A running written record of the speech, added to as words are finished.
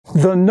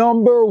The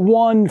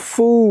 #1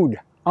 food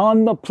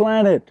on the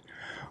planet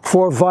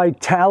for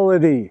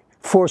vitality,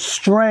 for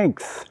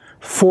strength,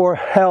 for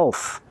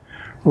health.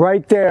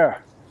 Right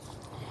there.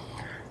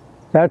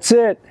 That's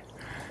it.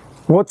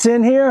 What's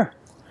in here?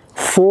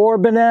 4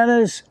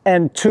 bananas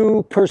and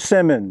 2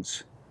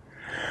 persimmons.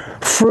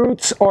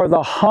 Fruits are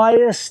the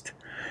highest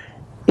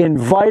in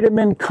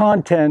vitamin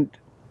content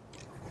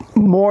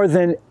more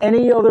than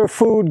any other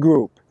food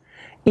group.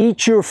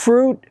 Eat your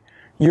fruit,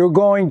 you're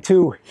going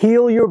to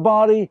heal your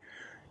body,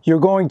 you're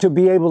going to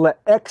be able to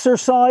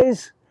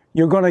exercise,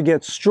 you're going to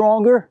get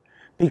stronger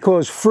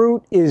because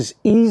fruit is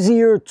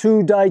easier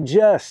to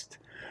digest.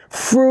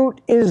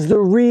 Fruit is the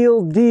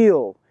real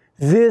deal.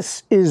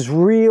 This is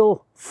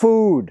real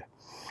food.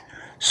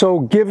 So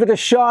give it a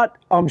shot.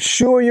 I'm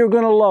sure you're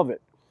going to love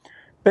it.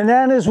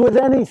 Bananas with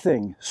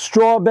anything,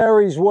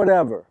 strawberries,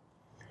 whatever.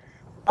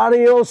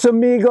 Adios,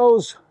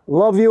 amigos.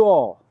 Love you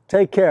all.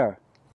 Take care.